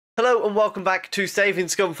Hello and welcome back to Saving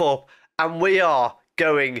Scunthorpe, and we are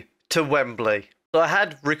going to Wembley. So I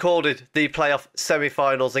had recorded the playoff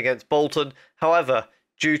semi-finals against Bolton, however,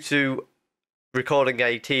 due to recording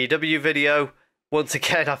a TEW video, once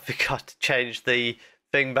again I forgot to change the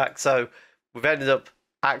thing back, so we've ended up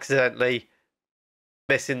accidentally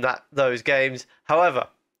missing those games. However,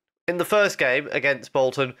 in the first game against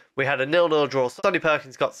Bolton, we had a 0-0 draw. Sonny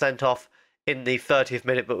Perkins got sent off in the 30th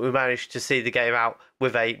minute, but we managed to see the game out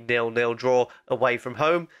with a 0-0 draw away from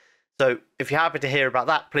home. So if you're happy to hear about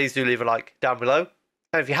that, please do leave a like down below.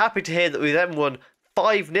 And if you're happy to hear that we then won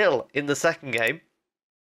 5-0 in the second game,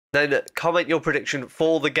 then comment your prediction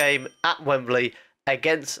for the game at Wembley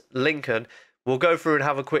against Lincoln. We'll go through and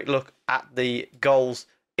have a quick look at the goals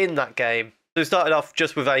in that game. So we started off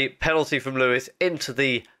just with a penalty from Lewis into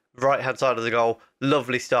the right-hand side of the goal.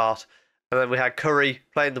 Lovely start. And then we had Curry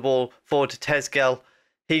playing the ball forward to Tezgel.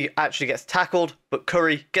 He actually gets tackled, but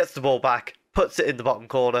Curry gets the ball back, puts it in the bottom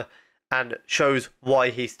corner, and shows why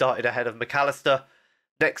he started ahead of McAllister.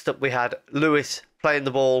 Next up, we had Lewis playing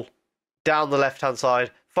the ball down the left-hand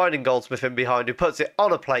side, finding Goldsmith in behind, who puts it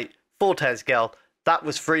on a plate for Tezgel. That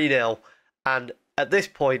was 3-0. And at this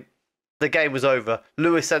point, the game was over.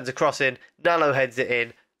 Lewis sends a cross in, Nallo heads it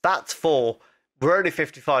in. That's 4. We're only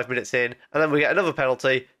 55 minutes in, and then we get another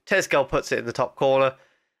penalty. Tezgel puts it in the top corner.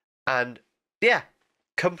 And, yeah,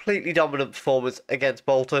 completely dominant performance against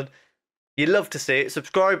Bolton. You love to see it.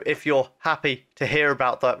 Subscribe if you're happy to hear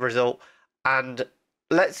about that result. And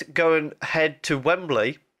let's go and head to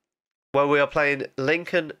Wembley, where we are playing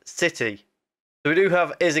Lincoln City. So we do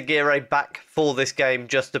have Izaguirre back for this game,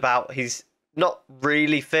 just about. He's not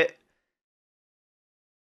really fit,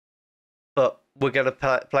 but we're going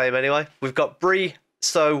to play him anyway. We've got Bree,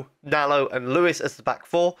 So, Nallo and Lewis as the back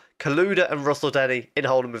four, Kaluda and Russell Denny in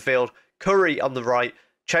holding midfield, Curry on the right,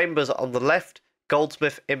 Chambers on the left,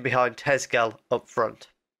 Goldsmith in behind, Tezgel up front.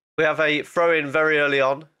 We have a throw-in very early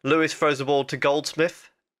on. Lewis throws the ball to Goldsmith,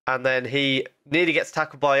 and then he nearly gets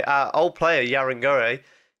tackled by our old player, Yarangore.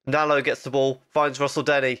 Nallo gets the ball, finds Russell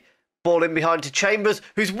Denny, ball in behind to Chambers,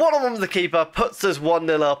 who's one-on-one with the keeper, puts us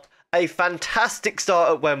 1-0 up. A fantastic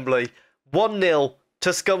start at Wembley. 1-0 to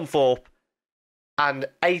Scunthorpe, and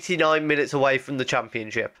 89 minutes away from the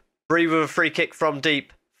championship. Bree with a free kick from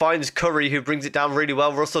deep, finds Curry, who brings it down really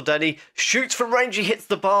well. Russell Denny shoots from range, he hits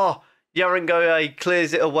the bar. Yarangoye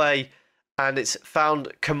clears it away, and it's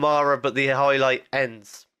found Kamara, but the highlight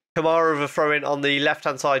ends. Kamara with a throw-in on the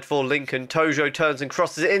left-hand side for Lincoln. Tojo turns and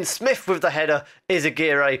crosses it in. Smith with the header.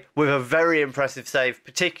 Izaguirre with a very impressive save,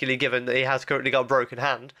 particularly given that he has currently got a broken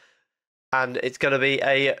hand. And it's going to be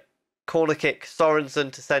a corner kick,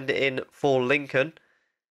 Sorensen to send it in for Lincoln.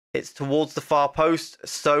 It's towards the far post.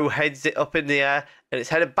 So heads it up in the air, and it's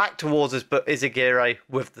headed back towards us, but Izaguirre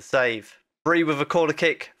with the save. Bree with a corner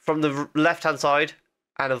kick from the left-hand side,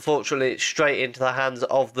 and unfortunately it's straight into the hands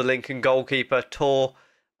of the Lincoln goalkeeper, Tor,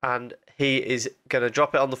 and he is going to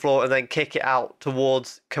drop it on the floor and then kick it out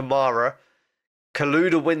towards Kamara.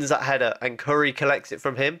 Kaluda wins that header, and Curry collects it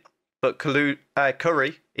from him, but Curry, not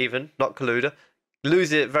Kaluda,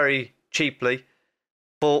 loses it very cheaply.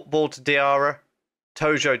 Ball to Diarra.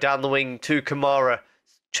 Tojo down the wing to Kamara.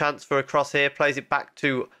 Chance for a cross here. Plays it back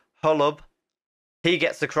to Hullub. He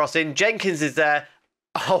gets the cross in. Jenkins is there.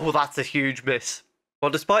 Oh, that's a huge miss.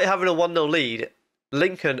 Well, despite having a 1-0 lead,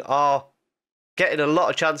 Lincoln are getting a lot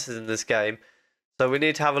of chances in this game. So we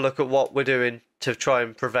need to have a look at what we're doing to try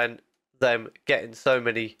and prevent them getting so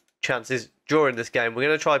many chances during this game. We're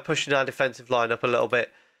going to try pushing our defensive line up a little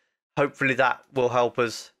bit. Hopefully that will help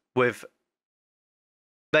us with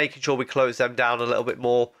making sure we close them down a little bit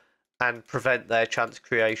more and prevent their chance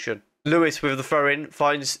creation. Lewis with the throw-in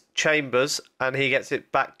finds Chambers, and he gets it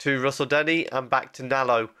back to Russell Denny and back to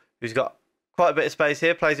Nallo, who's got quite a bit of space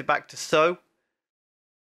here. Plays it back to So,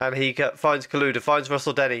 and he finds Kaluda, finds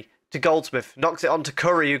Russell Denny to Goldsmith, knocks it on to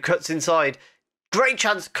Curry, who cuts inside. Great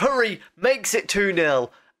chance. Curry makes it 2-0,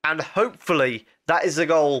 and hopefully that is the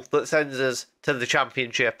goal that sends us to the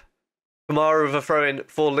championship. Kamara with a throw-in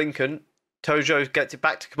for Lincoln. Tojo gets it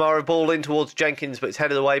back to Kamara, ball in towards Jenkins, but it's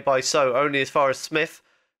headed away by So, only as far as Smith,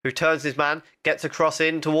 who turns his man, gets a cross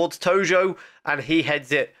in towards Tojo, and he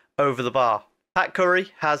heads it over the bar. Pat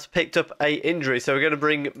Curry has picked up a injury, so we're going to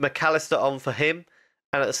bring McAllister on for him,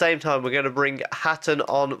 and at the same time we're going to bring Hatton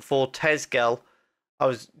on for Tezgel. I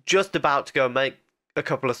was just about to go and make a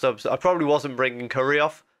couple of subs. I probably wasn't bringing Curry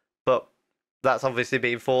off, but that's obviously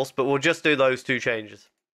being forced, but we'll just do those two changes.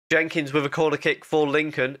 Jenkins with a corner kick for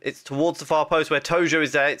Lincoln. It's towards the far post where Tojo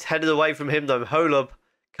is there. It's headed away from him though. Holub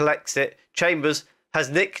collects it. Chambers has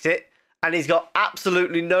nicked it, and he's got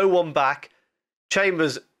absolutely no one back.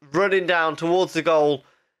 Chambers running down towards the goal.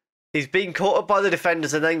 He's been caught up by the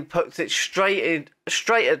defenders and then puts it straight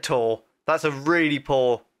at Tor. That's a really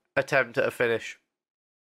poor attempt at a finish.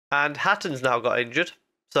 And Hatton's now got injured,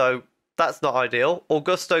 so that's not ideal.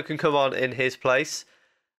 Augusto can come on in his place.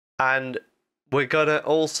 And we're going to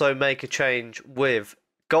also make a change with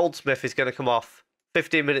Goldsmith is going to come off.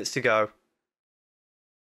 15 minutes to go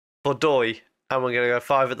for Doy. And we're going to go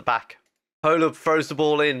 5 at the back. Holub throws the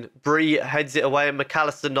ball in. Bree heads it away and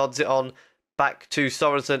McAllister nods it on back to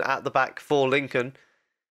Sorensen at the back for Lincoln.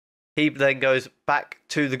 He then goes back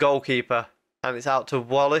to the goalkeeper and it's out to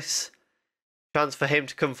Wallace. Chance for him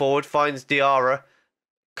to come forward. Finds Diarra.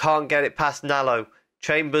 Can't get it past Nallo.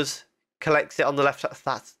 Chambers collects it on the left.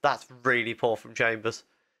 That's really poor from Chambers.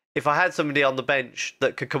 If I had somebody on the bench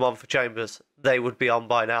that could come on for Chambers, they would be on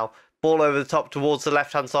by now. Ball over the top towards the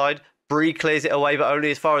left-hand side. Bree clears it away, but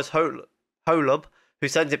only as far as Holub, who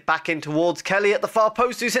sends it back in towards Kelly at the far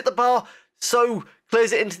post, who's hit the bar. So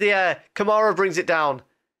clears it into the air. Kamara brings it down.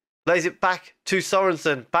 Lays it back to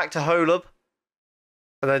Sorensen. Back to Holub.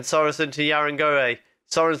 And then Sorensen to Yarangoe.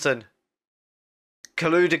 Sorensen.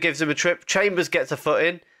 Kaluda gives him a trip. Chambers gets a foot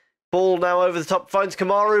in. Ball now over the top. Finds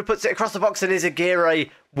Kamara, who puts it across the box, and is Aguirre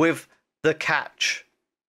with the catch.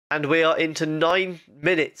 And we are into 9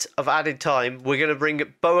 minutes of added time. We're going to bring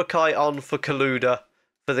Boakai on for Kaluda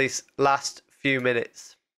for this last few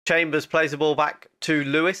minutes. Chambers plays the ball back to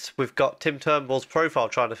Lewis. We've got Tim Turnbull's profile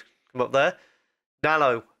trying to come up there.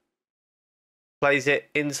 Nallo plays it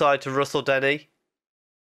inside to Russell Denny.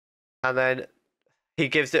 And then he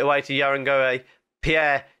gives it away to Yarangoe.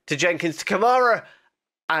 Pierre to Jenkins to Kamara.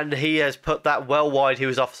 And he has put that well wide. He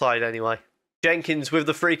was offside anyway. Jenkins with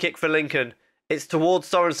the free kick for Lincoln. It's towards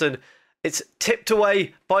Sorensen. It's tipped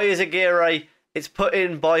away by Aguirre. It's put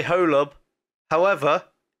in by Holub. However,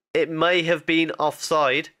 it may have been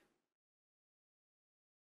offside.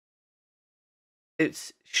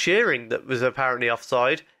 It's Shearing that was apparently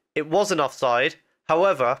offside. It wasn't offside.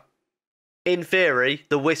 However, in theory,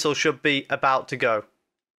 the whistle should be about to go.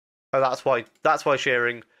 And that's why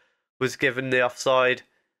Shearing was given the offside.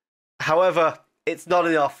 However, it's not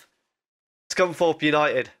enough. Scunthorpe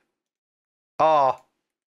United are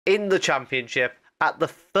in the Championship at the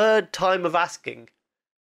 3rd time of asking.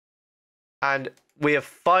 And we have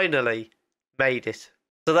finally made it.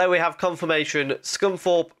 So there we have confirmation.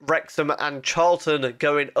 Scunthorpe, Wrexham and Charlton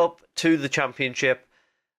going up to the Championship.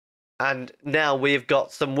 And now we've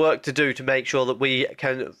got some work to do to make sure that we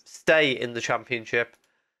can stay in the Championship.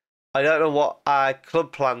 I don't know what our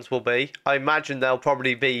club plans will be. I imagine they'll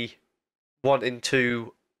probably be wanting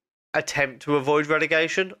to attempt to avoid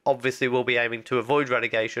relegation. Obviously, we'll be aiming to avoid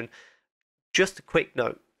relegation. Just a quick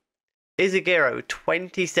note. Izaguirre with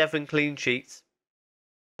 27 clean sheets.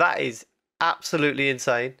 That is absolutely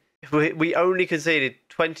insane. We only conceded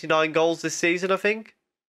 29 goals this season, I think.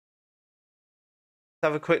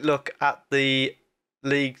 Let's have a quick look at the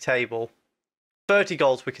league table. 30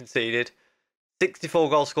 goals we conceded. 64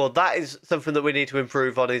 goals scored. That is something that we need to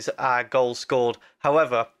improve on, is our goals scored.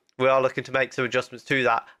 However, we are looking to make some adjustments to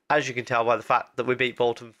that, as you can tell by the fact that we beat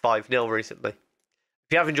Bolton 5-0 recently.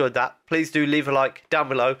 If you have enjoyed that, please do leave a like down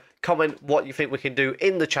below. Comment what you think we can do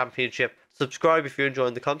in the Championship. Subscribe if you're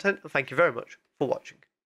enjoying the content. And thank you very much for watching.